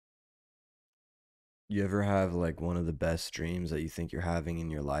You ever have like one of the best dreams that you think you're having in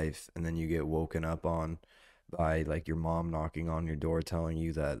your life, and then you get woken up on by like your mom knocking on your door telling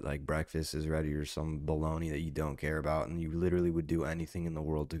you that like breakfast is ready or some baloney that you don't care about, and you literally would do anything in the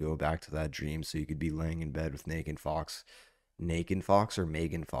world to go back to that dream so you could be laying in bed with Naked Fox or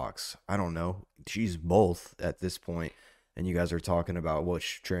Megan Fox? I don't know. She's both at this point, and you guys are talking about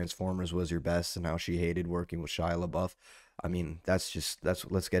which Transformers was your best and how she hated working with Shia LaBeouf. I mean, that's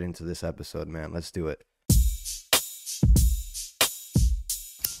let's get into this episode, man. Let's do it.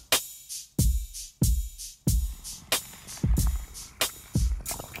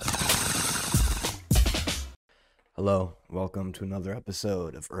 Hello, welcome to another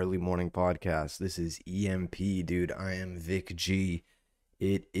episode of Early Morning Podcast. This is EMP, dude. I am Vic G.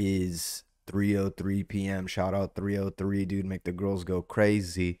 It is 3:03 p.m. Shout out 3:03, dude. Make the girls go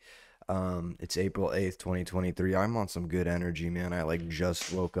crazy. It's April 8th, 2023. I'm on some good energy, man. I like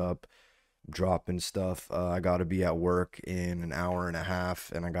just woke up, dropping stuff. I gotta be at work in an hour and a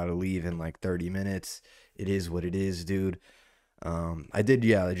half, and I gotta leave in like 30 minutes. It is what it is, dude.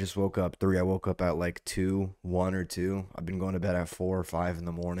 I just woke up 3. I woke up at like 2, 1 or 2. I've been going to bed at 4 or 5 in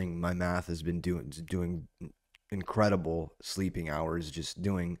the morning. My math has been doing incredible sleeping hours, just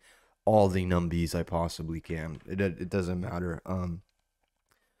doing all the numbies I possibly can. It doesn't matter.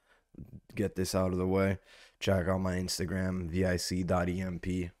 Get this out of the way. Check out my Instagram, vic.emp.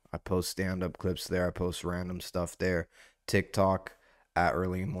 I post stand-up clips there. I post random stuff there. TikTok at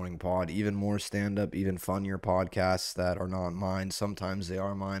Early Morning Pod. Even more stand-up, even funnier podcasts that are not mine. Sometimes they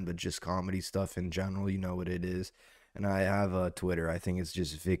are mine, but just comedy stuff in general. You know what it is. And I have a Twitter. I think it's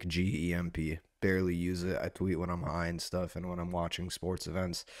just VicGEMP. Barely use it. I tweet when I'm high and stuff and when I'm watching sports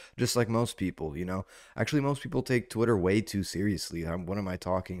events. Just like most people, you know. Actually, most people take Twitter way too seriously. What am I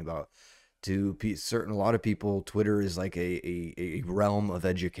talking about? A lot of people, Twitter is like a realm of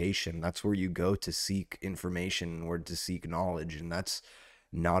education. That's where you go to seek information or to seek knowledge, and that's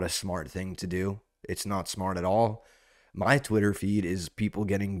not a smart thing to do. It's not smart at all. My Twitter feed is people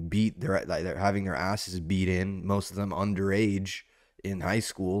getting beat. They're having their asses beat in, most of them underage in high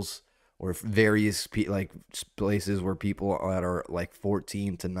schools or various like places where people that are like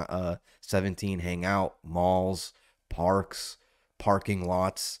 14 to 17 hang out, malls, parks, parking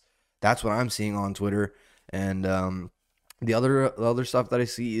lots. That's what I'm seeing on Twitter. And the other stuff that I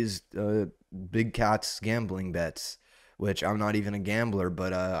see is Big Cat's gambling bets, which I'm not even a gambler,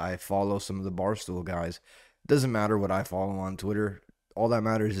 but I follow some of the Barstool guys. Doesn't matter what I follow on Twitter. All that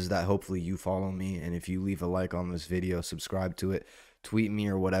matters is that hopefully you follow me, and if you leave a like on this video, subscribe to it, tweet me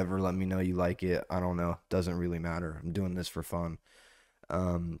or whatever, let me know you like it. I don't know. Doesn't really matter. I'm doing this for fun.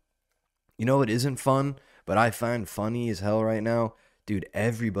 Um, you know it isn't fun, but I find funny as hell right now. Dude,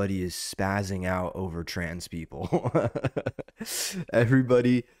 everybody is spazzing out over trans people.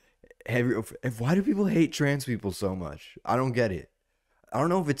 everybody, why do people hate trans people so much? I don't get it. I don't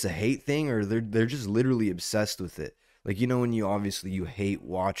know if it's a hate thing or they're just literally obsessed with it. Like, you know, when you hate you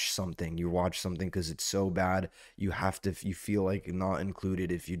watch something because it's so bad, you feel like not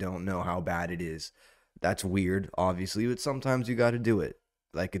included if you don't know how bad it is. That's weird, obviously, but sometimes you got to do it.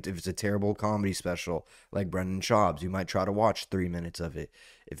 Like if it's a terrible comedy special, like Brendan Schaub's, you might try to watch 3 minutes of it.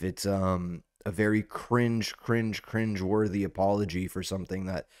 If it's a very cringe worthy apology for something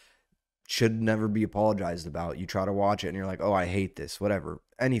that should never be apologized about. You try to watch it and you're like, oh, I hate this, whatever.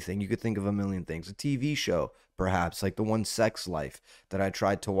 Anything. You could think of a million things. A TV show, perhaps, like the one Sex Life that I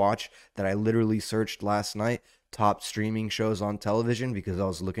tried to watch, that I literally searched last night, top streaming shows on television because I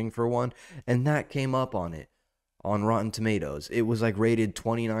was looking for one, and that came up on it on Rotten Tomatoes. It was like rated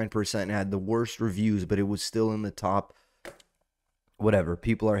 29% and had the worst reviews, but it was still in the top. Whatever.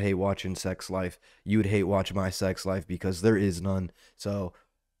 People are hate watching Sex Life. You would hate watch my Sex Life because there is none. So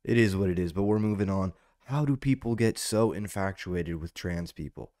it is what it is, but we're moving on. How do people get so infatuated with trans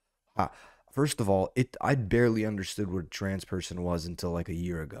people? Uh, First of all, I barely understood what a trans person was until like a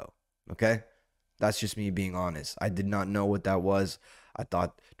year ago. Okay? That's just me being honest. I did not know what that was. I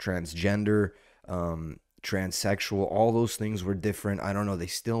thought transgender, transsexual, all those things were different. I don't know. They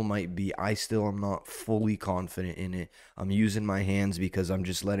still might be. I still am not fully confident in it. I'm using my hands because I'm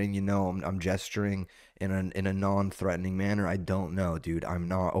just letting you know I'm gesturing in a non-threatening manner. I don't know, dude. I'm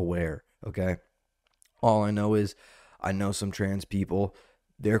not aware. Okay. All I know is I know some trans people.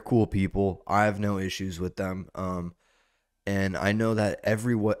 They're cool people. I have no issues with them. And I know that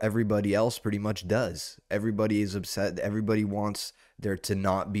everybody else pretty much does. Everybody is upset. Everybody wants there to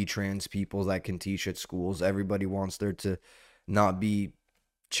not be trans people that can teach at schools. Everybody wants there to not be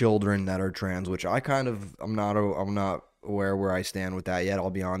children that are trans, which I'm not where I stand with that yet. I'll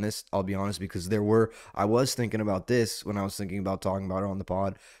be honest. I'll be honest because I was thinking about this when I was thinking about talking about it on the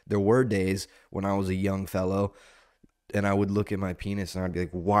pod. There were days when I was a young fellow and I would look at my penis and I'd be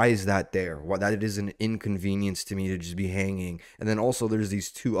like, why is that there? Why that is an inconvenience to me to just be hanging. And then also there's these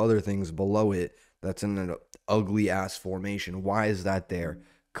two other things below it that's in an ugly ass formation. Why is that there?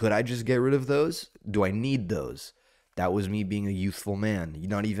 Could I just get rid of those? Do I need those? That was me being a youthful man. You're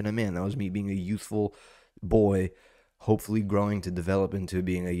not even a man. That was me being a youthful boy, hopefully growing to develop into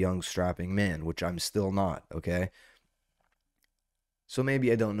being a young strapping man, which I'm still not, okay? So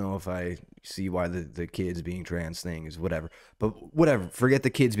maybe I don't know if I see why the kids being trans thing is whatever. But whatever, forget the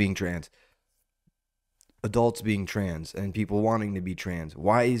kids being trans. Adults being trans and people wanting to be trans.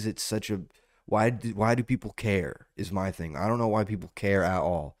 Why is it such a why do people care is my thing. I don't know why people care at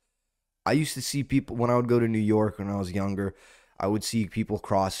all. I used to see people when I would go to New York when I was younger. I would see people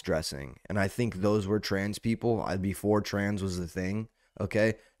cross dressing, and I think those were trans people. Before trans was the thing.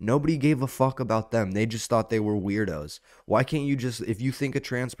 Okay, nobody gave a fuck about them. They just thought they were weirdos. Why can't you just, if you think a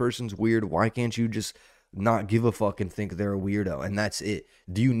trans person's weird, why can't you just not give a fuck and think they're a weirdo? And that's it.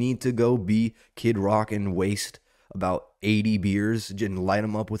 Do you need to go be Kid Rock and waste about 80 beers and light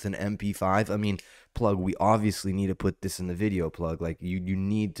them up with an MP5? I mean, plug, we obviously need to put this in the video, plug. Like, you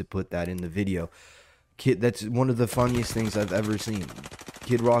need to put that in the video. Kid, that's one of the funniest things I've ever seen.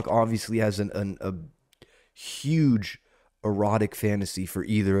 Kid Rock obviously has a huge erotic fantasy for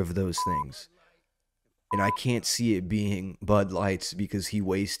either of those things. And I can't see it being Bud Lights because he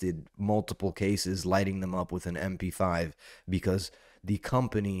wasted multiple cases lighting them up with an MP5 because the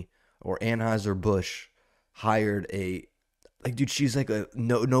company or Anheuser-Busch hired a, like, dude, she's like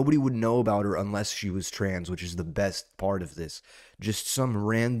nobody would know about her unless she was trans, which is the best part of this. Just some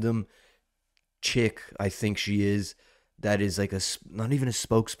random chick, I think she is, that is like not even a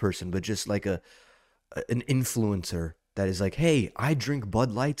spokesperson, but just like an influencer that is like, hey, I drink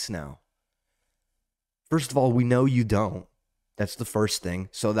Bud Lights now. First of all, we know you don't. That's the first thing.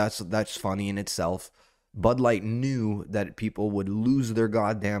 So that's funny in itself. Bud Light knew that people would lose their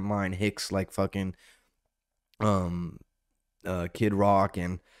goddamn mind. Hicks like fucking Kid Rock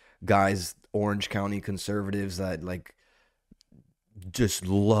and guys, Orange County conservatives that like just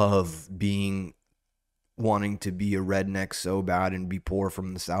love wanting to be a redneck so bad and be poor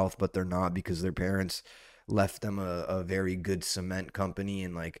from the South, but they're not because their parents left them a very good cement company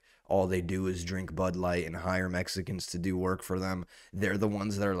and like all they do is drink Bud Light and hire Mexicans to do work for them. They're the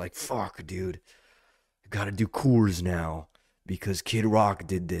ones that are like, fuck, dude, I gotta do Coors now because Kid Rock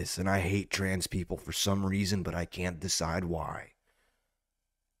did this and I hate trans people for some reason, but I can't decide why.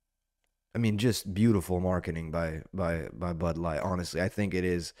 I mean, just beautiful marketing by Bud Light. Honestly, I think it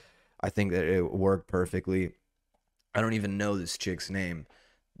is. I think that it worked perfectly. I don't even know this chick's name.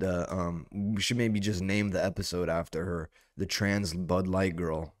 We should maybe just name the episode after her, the trans Bud Light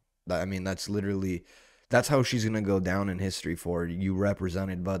girl. I mean, that's how she's gonna go down in history. For you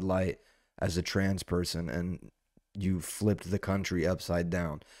represented Bud Light as a trans person and you flipped the country upside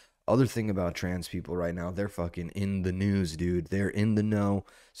down. Other thing about trans people right now, they're fucking in the news, dude. They're in the know.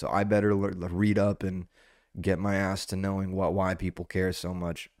 So I better read up and get my ass to knowing why people care so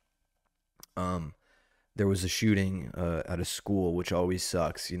much. There was a shooting at a school, which always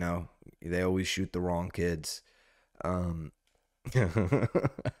sucks, you know. They always shoot the wrong kids. I'm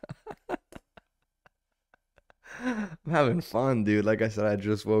having fun, dude. Like I said, I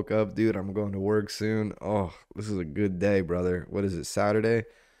just woke up, dude. I'm going to work soon. Oh, this is a good day, brother. What is it, Saturday?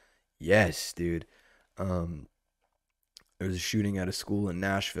 Yes, dude. Um, there was a shooting at a school in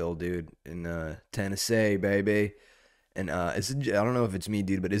Nashville, dude, in Tennessee, baby. And I don't know if it's me,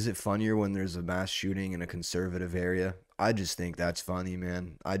 dude, but is it funnier when there's a mass shooting in a conservative area? I just think that's funny,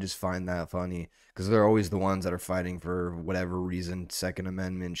 man. I just find that funny because they're always the ones that are fighting for whatever reason, Second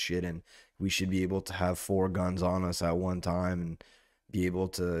Amendment shit, and we should be able to have four guns on us at one time and be able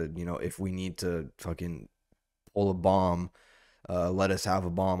to, you know, if we need to fucking pull a bomb, let us have a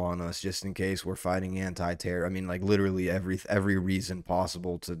bomb on us just in case we're fighting anti-terror. I mean, like literally every reason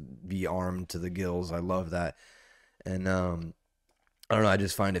possible to be armed to the gills. I love that. And I don't know, I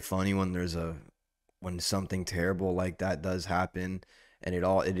just find it funny when when something terrible like that does happen and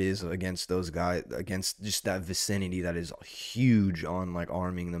it is against those guys, against just that vicinity that is huge on like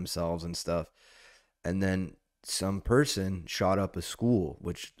arming themselves and stuff. And then some person shot up a school,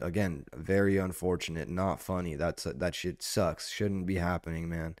 which again, very unfortunate, not funny. That shit sucks. Shouldn't be happening,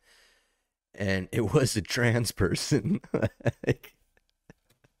 man. And it was a trans person. Like,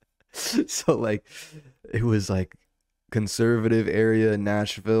 so like it was like conservative area in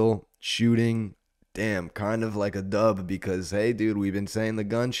Nashville shooting. Damn, kind of like a dub because hey, dude, we've been saying the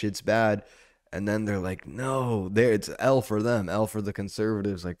gun shit's bad, And then they're like, no, there it's L for them, L for the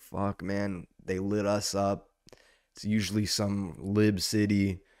conservatives. Like, fuck, man, they lit us up. It's usually some lib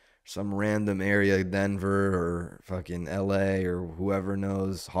city, some random area, Denver or fucking LA or whoever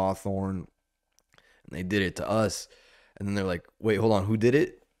knows, Hawthorne. And they did it to us. And then they're like, wait, hold on, who did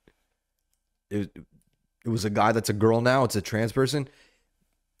it? It, it was a guy that's a girl now. It's a trans person.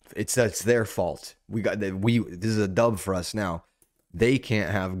 It's their fault. We this is a dub for us now. They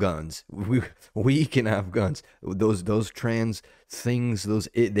can't have guns. We can have guns. Those trans things,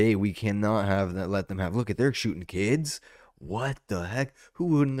 we cannot have that. Let them have. Look at they're shooting kids. What the heck?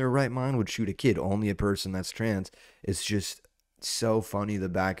 Who in their right mind would shoot a kid? Only a person that's trans. It's just so funny the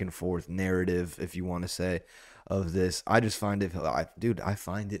back and forth narrative, if you want to say, of this. I just find it, dude. I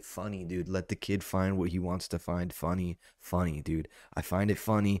find it funny, dude. Let the kid find what he wants to find funny, dude. I find it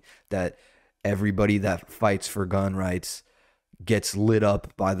funny that everybody that fights for gun rights gets lit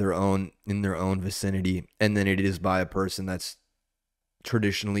up by their own in their own vicinity, and then it is by a person that's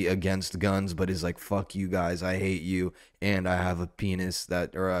traditionally against guns but is like, fuck you guys, I hate you, and I have a penis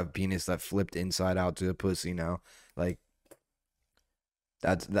that flipped inside out to a pussy now. Like,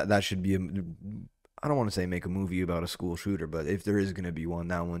 that should be a, I don't want to say make a movie about a school shooter, but if there is going to be one,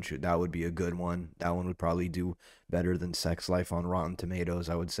 that would be a good one. That one would probably do better than Sex Life on Rotten Tomatoes.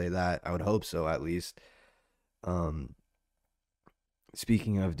 I would say that. I would hope so, at least. um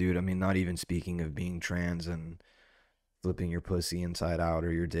Speaking of, dude, I mean, not even speaking of being trans and flipping your pussy inside out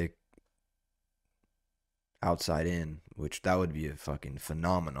or your dick outside in, which that would be a fucking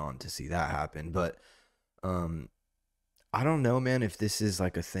phenomenon to see that happen. But um I don't know, man, if this is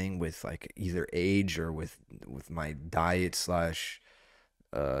like a thing with like either age or with my diet slash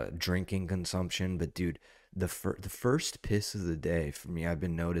drinking consumption. But dude, the first piss of the day for me, I've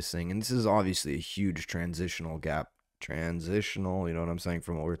been noticing, and this is obviously a huge transitional gap. Transitional, you know what I'm saying,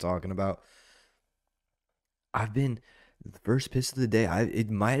 from what we're talking about. I've been the first piss of the day. I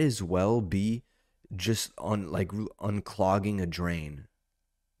It might as well be just on like unclogging a drain,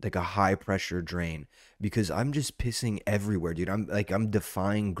 like a high pressure drain, because I'm just pissing everywhere, dude. I'm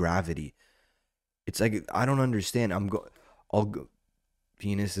defying gravity. It's like I don't understand. I'll go,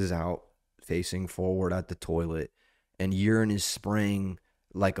 penis is out, facing forward at the toilet, and urine is spraying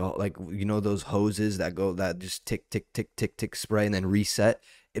like those hoses that go that just tick tick tick tick tick spray and then reset.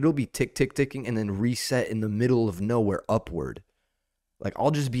 It'll be tick tick ticking and then reset in the middle of nowhere upward. Like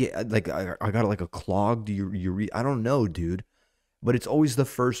I'll just be like I got like a clogged I don't know, dude. But it's always the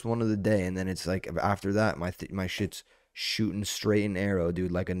first one of the day, and then it's like after that, my shit's shooting straight and arrow,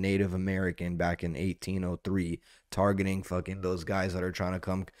 dude, like a Native American back in 1803, targeting fucking those guys that are trying to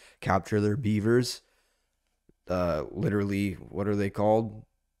come capture their beavers. Literally, what are they called?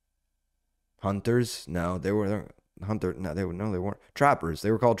 Hunters? No, they were hunter. No, they weren't trappers.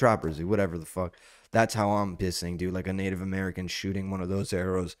 They were called trappers. Whatever the fuck. That's how I'm pissing, dude. Like a Native American shooting one of those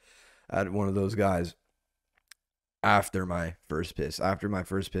arrows at one of those guys after my first piss. After my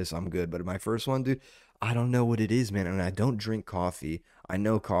first piss, I'm good. But my first one, dude, I don't know what it is, man. And I don't drink coffee. I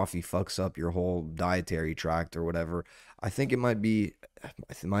know coffee fucks up your whole dietary tract or whatever. I think it might be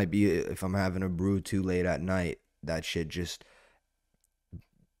if I'm having a brew too late at night, that shit just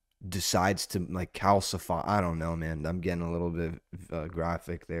decides to like calcify. I don't know, man. I'm getting a little bit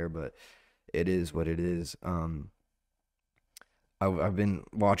graphic there, but it is what it is. I've been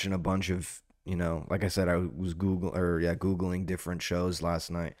watching a bunch of, like I said, I was googling different shows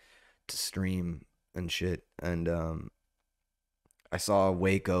last night to stream and shit, and I saw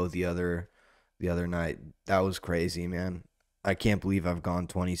Waco the other night. That was crazy, man. I can't believe I've gone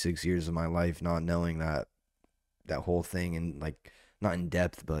 26 years of my life not knowing that whole thing, and like not in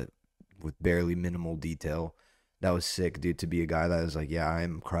depth, but with barely minimal detail. That was sick, dude, to be a guy that was like, yeah, I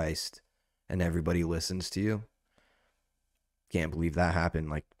am Christ, and everybody listens to you. Can't believe that happened.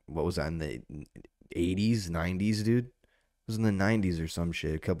 Like, what was that, in the 80s, 90s, dude? It was in the 90s or some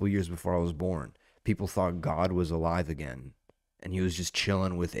shit, a couple years before I was born. People thought God was alive again, and he was just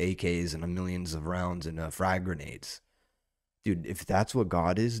chilling with AKs and millions of rounds and frag grenades. Dude, if that's what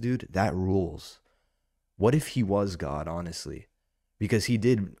God is, dude, that rules. What if he was God, honestly? Because he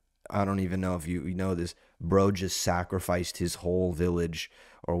did, I don't even know if you know this, bro just sacrificed his whole village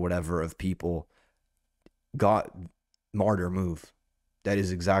or whatever of people. God, martyr move. That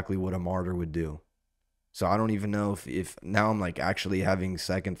is exactly what a martyr would do. So I don't even know if now I'm like actually having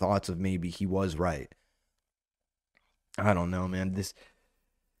second thoughts of maybe he was right. I don't know, man.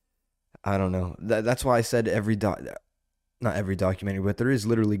 I don't know. That's why I said every dog. not every documentary, but there is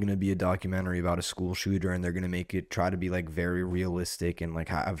literally going to be a documentary about a school shooter, and they're going to make it try to be like very realistic and like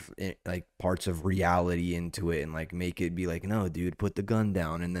have like parts of reality into it, and like make it be like, no, dude, put the gun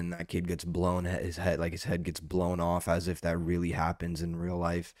down, and then that kid gets blown, his head gets blown off as if that really happens in real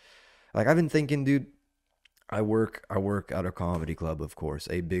life. Like I've been thinking, dude, I work at a comedy club, of course,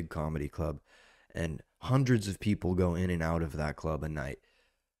 a big comedy club, and hundreds of people go in and out of that club a night.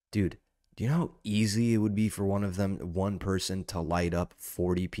 Dude, do you know how easy it would be for one person to light up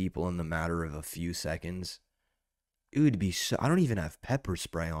 40 people in the matter of a few seconds? It would be so. I don't even have pepper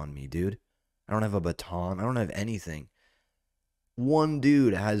spray on me, dude. I don't have a baton. I don't have anything. One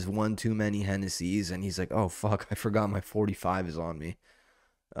dude has one too many Hennessy's and he's like, oh fuck, I forgot my 45 is on me.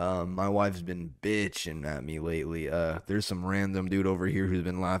 My wife's been bitching at me lately. There's some random dude over here who's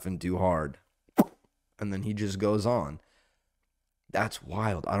been laughing too hard. And then he just goes on. That's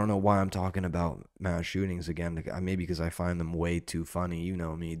wild. I don't know why I'm talking about mass shootings again. Like, maybe because I find them way too funny. You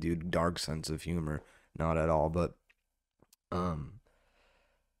know me, dude. Dark sense of humor. Not at all. But um,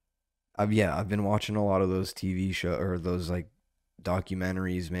 I've been watching a lot of those TV show or those like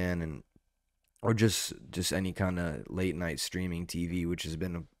documentaries, man, and or just any kind of late night streaming TV, which has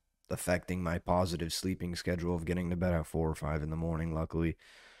been affecting my positive sleeping schedule of getting to bed at 4 or 5 in the morning. Luckily,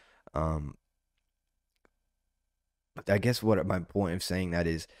 um, but I guess what my point of saying that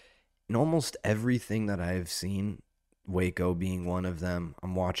is, in almost everything that I have seen, Waco being one of them.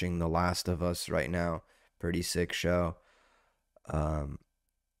 I'm watching The Last of Us right now. Pretty sick show. Um,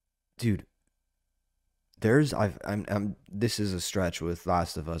 dude, I'm this is a stretch with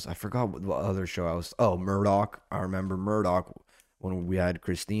Last of Us. I forgot what other show I was. Oh, Murdoch. I remember Murdoch when we had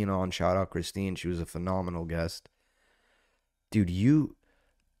Christine on. Shout out Christine. She was a phenomenal guest. Dude,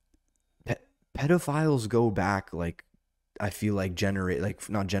 pe- pedophiles go back like I feel like generate like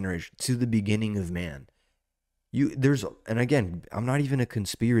not generation to the beginning of man. You there's and again, I'm not even a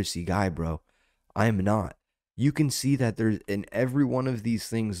conspiracy guy, bro. I am not. You can see that there's in every one of these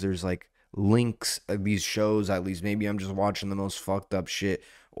things there's like links of these shows, at least maybe I'm just watching the most fucked up shit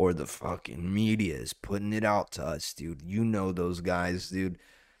or the fucking media is putting it out to us, dude. You know those guys, dude.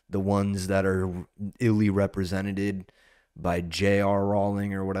 The ones that are illy represented by J.R.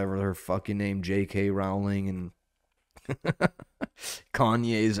 Rowling or whatever her fucking name, J.K. Rowling and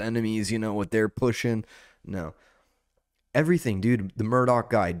Kanye's enemies, you know what they're pushing. No, everything, dude. The Murdoch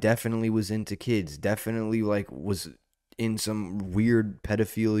guy definitely was into kids. Definitely like was in some weird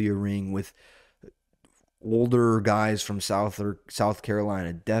pedophilia ring with older guys from South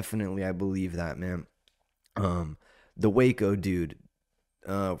Carolina. Definitely, I believe that, man. Um, the Waco dude.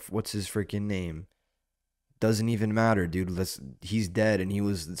 What's his freaking name? Doesn't even matter, dude. He's dead, and he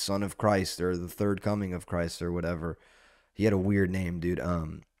was the son of Christ or the third coming of Christ or whatever. He had a weird name, dude.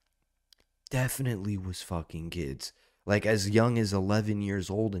 Definitely was fucking kids, like as young as 11 years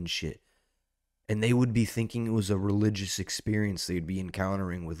old and shit. And they would be thinking it was a religious experience they'd be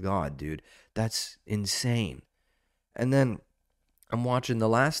encountering with God, dude. That's insane. And then I'm watching The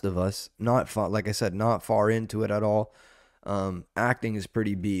Last of Us, not far, like I said, not far into it at all. Acting is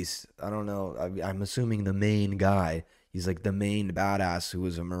pretty beast. I don't know. I'm assuming the main guy, he's like the main badass who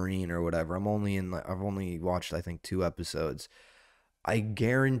was a Marine or whatever. I've only watched I think 2 episodes. I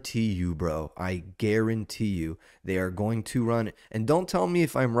guarantee you, bro. I guarantee you they are going to run. And don't tell me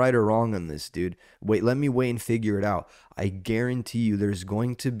if I'm right or wrong on this, dude. Wait, let me wait and figure it out. I guarantee you there's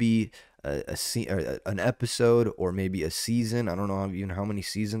going to be an episode or maybe a season. I don't know even how many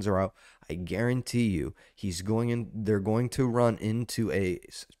seasons are out. I guarantee you they're going to run into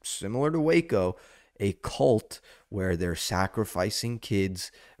similar to Waco, a cult where they're sacrificing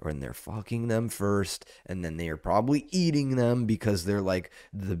kids and they're fucking them first and then they are probably eating them because they're like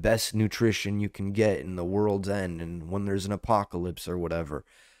the best nutrition you can get in the world's end and when there's an apocalypse or whatever.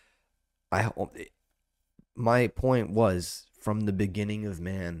 I My point was from the beginning of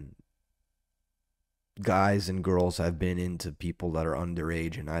man, guys and girls have been into people that are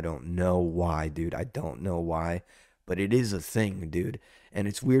underage and I don't know why, dude. I don't know why, but it is a thing, dude. And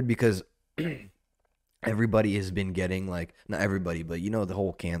it's weird because everybody has been getting like not everybody, but you know the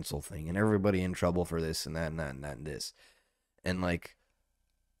whole cancel thing and everybody in trouble for this and that and that and that and this. And like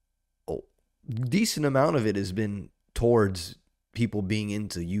a decent amount of it has been towards people being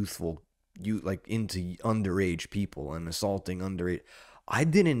into you like into underage people and assaulting underage. I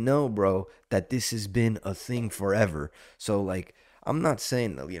didn't know, bro, that this has been a thing forever. So like I'm not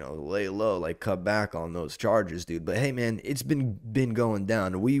saying lay low, like cut back on those charges, dude. But hey, man, it's been going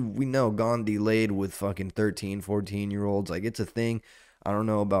down. We know Gandhi laid with fucking 13, 14-year olds. Like it's a thing. I don't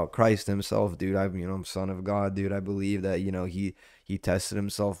know about Christ himself, dude. I'm son of God, dude. I believe that, he tested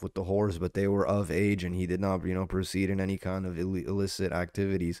himself with the whores, but they were of age and he did not, proceed in any kind of illicit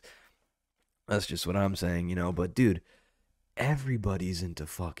activities. That's just what I'm saying, but dude, everybody's into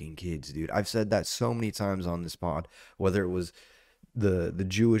fucking kids, dude. I've said that so many times on this pod, whether it was the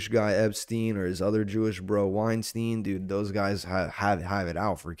Jewish guy Epstein or his other Jewish bro Weinstein, dude. Those guys have it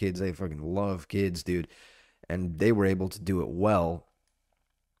out for kids. They fucking love kids, dude, and they were able to do it well.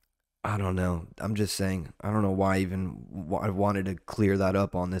 I don't know. I'm just saying. I don't know why I wanted to clear that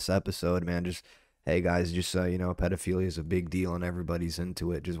up on this episode, man. Just hey guys, just so you know, pedophilia is a big deal and everybody's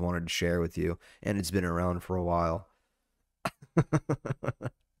into it. Just wanted to share with you, and it's been around for a while.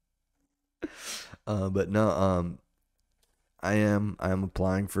 But no, I am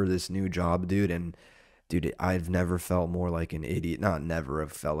applying for this new job, dude, and dude, I've never felt more like an idiot. Not never,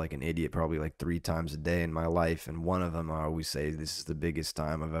 I've felt like an idiot probably like 3 times a day in my life, and one of them I always say this is the biggest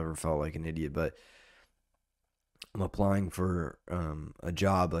time I've ever felt like an idiot. But I'm applying for a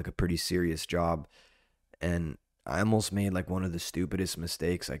job, like a pretty serious job, and I almost made like one of the stupidest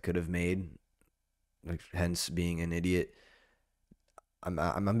mistakes I could have made, like hence being an idiot.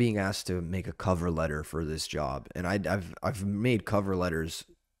 I'm being asked to make a cover letter for this job, and I've made cover letters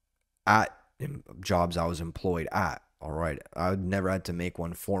at jobs I was employed at. All right, I never had to make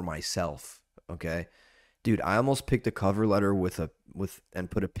one for myself. Okay, dude, I almost picked a cover letter with and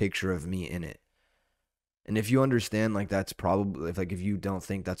put a picture of me in it. And if you understand, like that's probably if you don't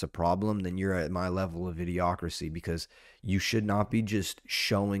think that's a problem, then you're at my level of idiocracy because you should not be just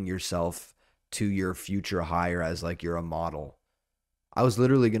showing yourself to your future hire as like you're a model. I was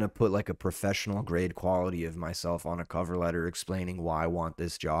literally gonna put like a professional grade quality of myself on a cover letter explaining why I want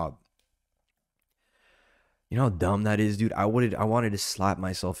this job. You know how dumb that is, dude? I wanted to slap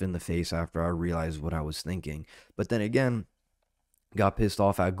myself in the face after I realized what I was thinking. But then again, got pissed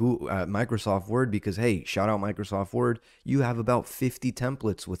off at at Microsoft Word because hey, shout out Microsoft Word, you have about 50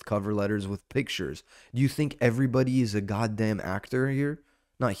 templates with cover letters with pictures. Do you think everybody is a goddamn actor here?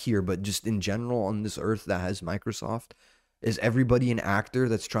 Not here, but just in general on this earth that has Microsoft? Is everybody an actor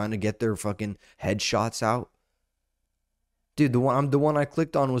that's trying to get their fucking headshots out? Dude, the one I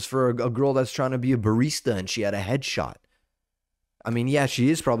clicked on was for a girl that's trying to be a barista and she had a headshot. I mean, yeah, she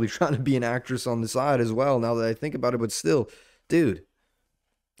is probably trying to be an actress on the side as well now that I think about it, but still, dude,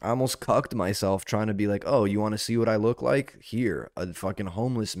 I almost cucked myself trying to be like, "Oh, you want to see what I look like? Here, a fucking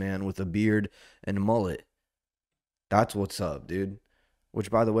homeless man with a beard and a mullet. That's what's up, dude." Which,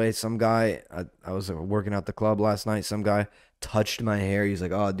 by the way, some guy, I was working at the club last night. Some guy touched my hair. He's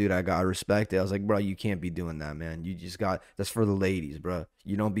like, "Oh, dude, I got to respect it." I was like, "Bro, you can't be doing that, man. You just that's for the ladies, bro.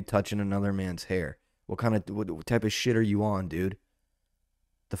 You don't be touching another man's hair. What type of shit are you on, dude?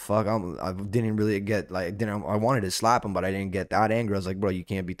 The fuck? I didn't really get, like, didn't, I wanted to slap him, but I didn't get that angry. I was like, "Bro, you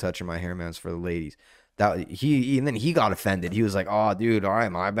can't be touching my hair, man. It's for the ladies." And then he got offended. He was like, "Oh, dude, all right,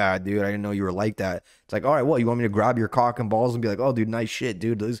 my bad, dude. I didn't know you were like that." It's like, "All right, what? You want me to grab your cock and balls and be like, 'Oh, dude, nice shit,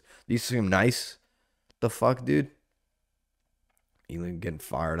 dude. These seem nice.'" The fuck, dude? You getting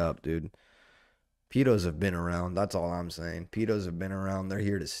fired up, dude. Pedos have been around. That's all I'm saying. Pedos have been around. They're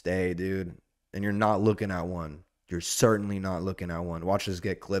here to stay, dude. And you're not looking at one. You're certainly not looking at one. Watch this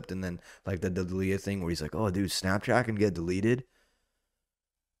get clipped and then like the delete thing where he's like, "Oh, dude, Snapchat can get deleted."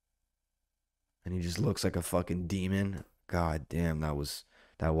 And he just looks like a fucking demon. God damn, that was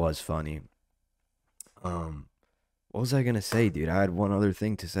funny. Um, what was I gonna say, dude? I had one other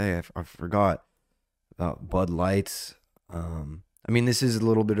thing to say. I forgot about Bud Lights. I mean, this is a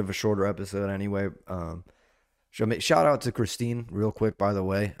little bit of a shorter episode anyway. Shout out to Christine real quick. By the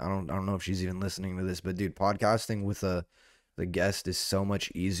way, I don't know if she's even listening to this, but dude, podcasting with the guest is so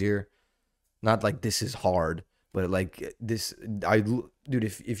much easier. Not like this is hard, but like this, dude,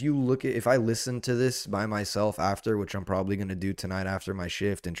 if you look at, if I listen to this by myself after, which I'm probably going to do tonight after my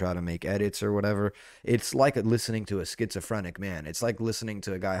shift and try to make edits or whatever, it's like listening to a schizophrenic man. It's like listening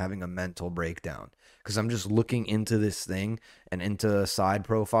to a guy having a mental breakdown because I'm just looking into this thing and into a side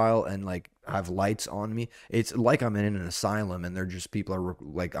profile and like have lights on me. It's like I'm in an asylum and they're just people are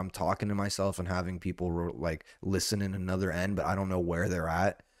like, I'm talking to myself and having people like listen in another end, but I don't know where they're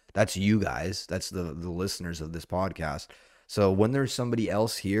at. That's you guys. That's the listeners of this podcast. So when there's somebody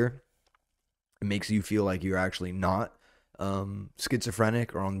else here, it makes you feel like you're actually not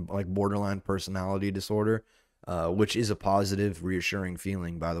schizophrenic or on like borderline personality disorder, which is a positive, reassuring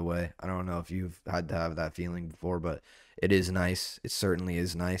feeling, by the way. I don't know if you've had to have that feeling before, but it is nice. It certainly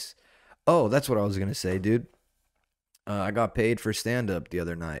is nice. Oh, that's what I was going to say, dude. I got paid for stand up the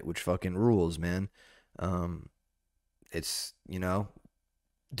other night, which fucking rules, man. It's,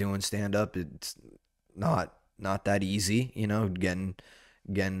 doing stand up, it's not not that easy, you know, getting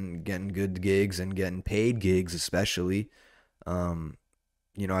good gigs and getting paid gigs especially. Um,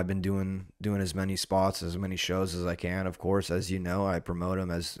 you know, I've been doing as many spots, as many shows as I can. Of course, as you know, I promote them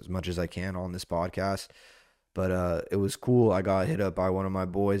as much as I can on this podcast. But it was cool. I got hit up by one of my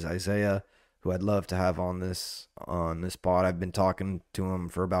boys, Isaiah, who I'd love to have on this pod. I've been talking to him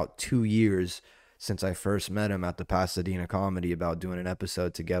for about 2 years since I first met him at the Pasadena Comedy about doing an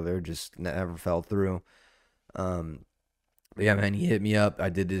episode together. Just never fell through. Um, but yeah, man, he hit me up. I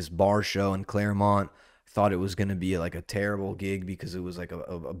did this bar show in Claremont. Thought it was gonna be like a terrible gig because it was like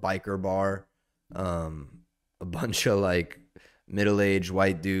a biker bar. Um, a bunch of like middle-aged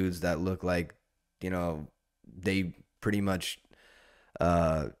white dudes that look like, you know, they pretty much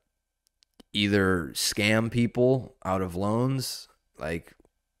uh either scam people out of loans, like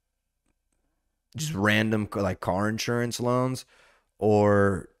just random like car insurance loans,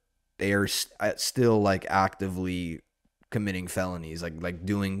 or they are still like actively committing felonies, like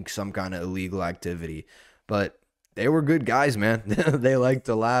doing some kind of illegal activity. But they were good guys, man. They like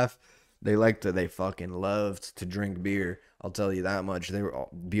to laugh. They fucking loved to drink beer. I'll tell you that much.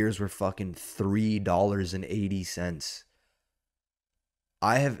 Beers were fucking $3.80.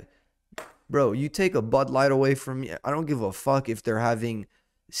 I have, bro, you take a Bud Light away from me, I don't give a fuck if they're having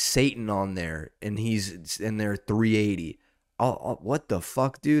Satan on there and he's in there 380. What the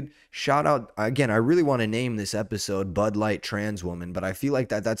fuck, dude? Shout out again. I really want to name this episode Bud Light Trans Woman, but I feel like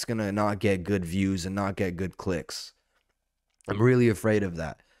that's gonna not get good views and not get good clicks. I'm really afraid of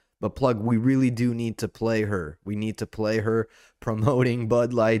that. But plug, we really do need to play her. We need to play her promoting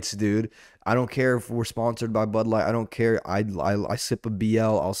Bud Lights, dude. I don't care if we're sponsored by Bud Light. I don't care. I sip a BL.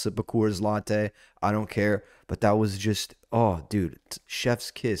 I'll sip a Coors Latte. I don't care. But that was just, oh, dude, chef's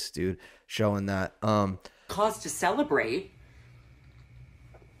kiss, dude. Showing that. Cause to celebrate.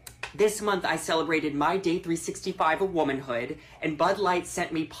 This month I celebrated my day 365 of womanhood, and Bud Light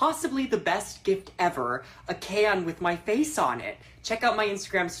sent me possibly the best gift ever, a can with my face on it. Check out my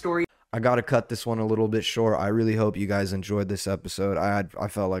Instagram story. I gotta cut this one a little bit short. I really hope you guys enjoyed this episode. I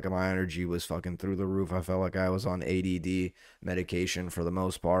felt like my energy was fucking through the roof. I felt like I was on ADD medication for the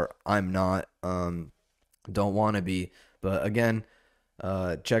most part. I'm not. Don't want to be. But again,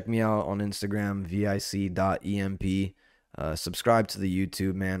 check me out on Instagram, vic.emp. Subscribe to the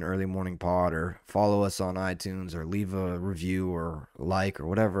YouTube, man, Early Morning Pod, or follow us on iTunes, or leave a review or like or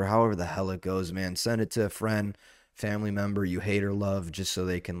whatever, however the hell it goes, man. Send it to a friend, family member you hate or love, just so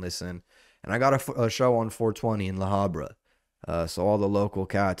they can listen. And I got a show on 420 in La Habra. So all the local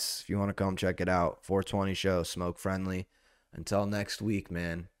cats, if you want to come check it out, 420 show, smoke friendly. Until next week,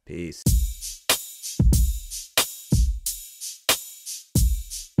 man. Peace.